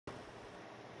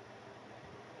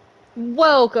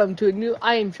Welcome to a new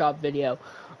item shop video.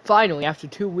 Finally, after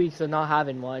 2 weeks of not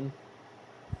having one,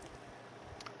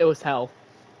 it was hell.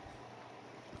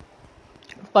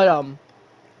 But I'm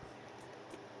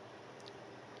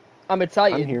I'm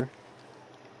excited. here.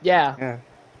 Yeah. Yeah,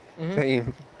 Mhm.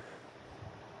 same.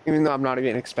 Even though I'm not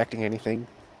even expecting anything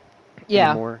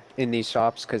Yeah. anymore in these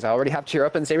shops because I already have Cheer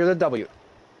Up and Savor the W.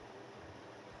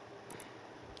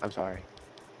 I'm sorry.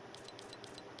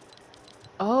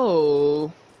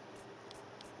 Oh,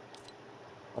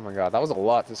 Oh my god, that was a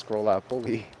lot to scroll up.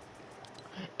 Holy.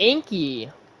 Inky.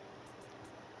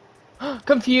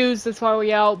 Confused. That's why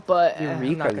we out. But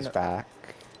I'm not Eureka's gonna. back.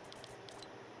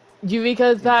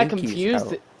 Eureka's And back. Inky's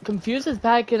Confused. out. Confused is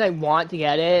back because I want to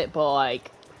get it, but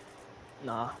like,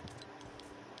 nah.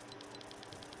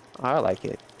 I like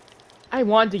it. I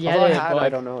want to get Although I it, but had, I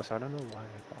like, don't know, so I don't know why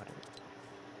I bought it.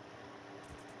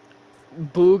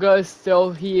 Booga is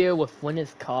still here with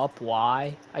Winners Cup.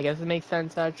 Why? I guess it makes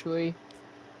sense actually.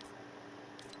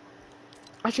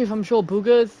 Actually, if I'm sure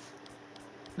Booga's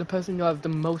the person who have the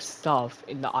most stuff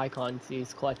in the Icon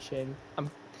series collection. I'm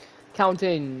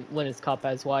counting Winners Cup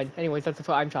as one. Anyways, that's it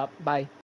for I'm Chop. Bye.